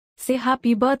Say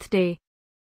happy birthday.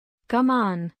 Come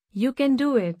on, you can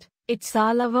do it. It's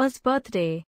Oliver's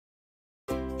birthday.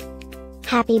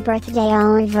 Happy birthday,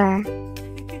 Oliver.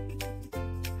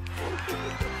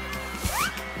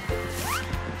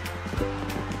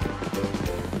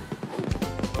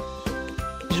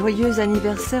 Joyeux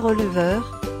anniversaire, Oliver.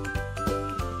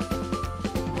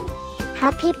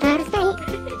 Happy birthday,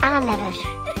 Oliver.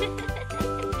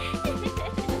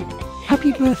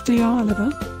 Happy birthday,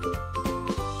 Oliver.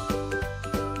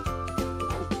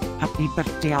 Happy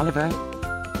birthday, Oliver.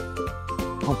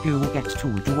 Hope you get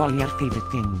to do all your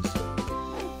favorite things.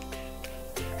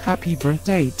 Happy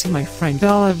birthday to my friend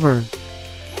Oliver.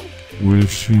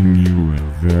 Wishing you a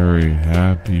very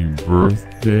happy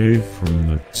birthday from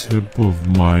the tip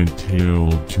of my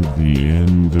tail to the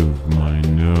end of my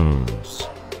nose.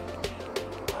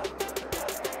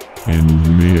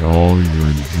 And may all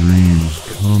your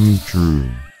dreams come true.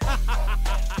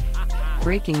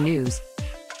 Breaking news.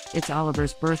 It's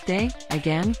Oliver's birthday,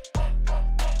 again?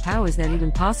 How is that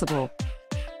even possible?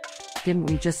 Didn't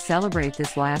we just celebrate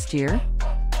this last year?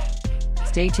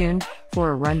 Stay tuned for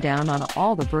a rundown on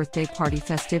all the birthday party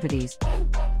festivities.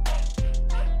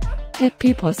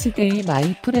 Happy birthday,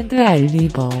 my friend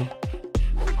Oliver.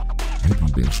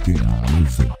 Happy birthday,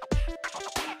 Oliver.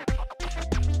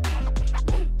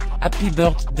 Happy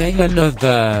birthday,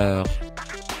 Oliver.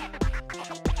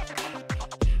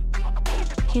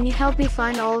 Can you help me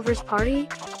find Oliver's party?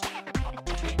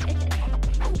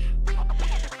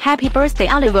 Happy birthday,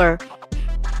 Oliver.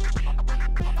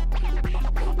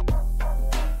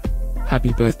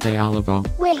 Happy birthday, Oliver.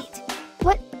 Wait,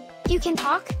 what? You can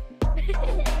talk?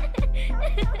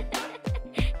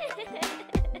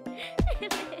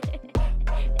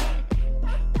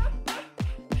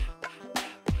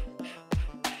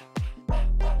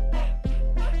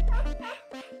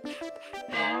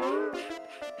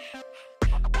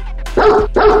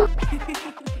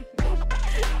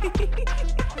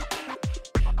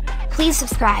 Please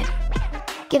subscribe,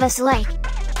 give us a like,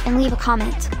 and leave a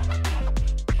comment.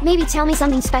 Maybe tell me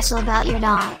something special about your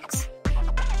dogs.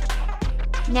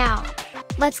 Now,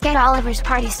 let's get Oliver's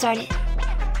party started.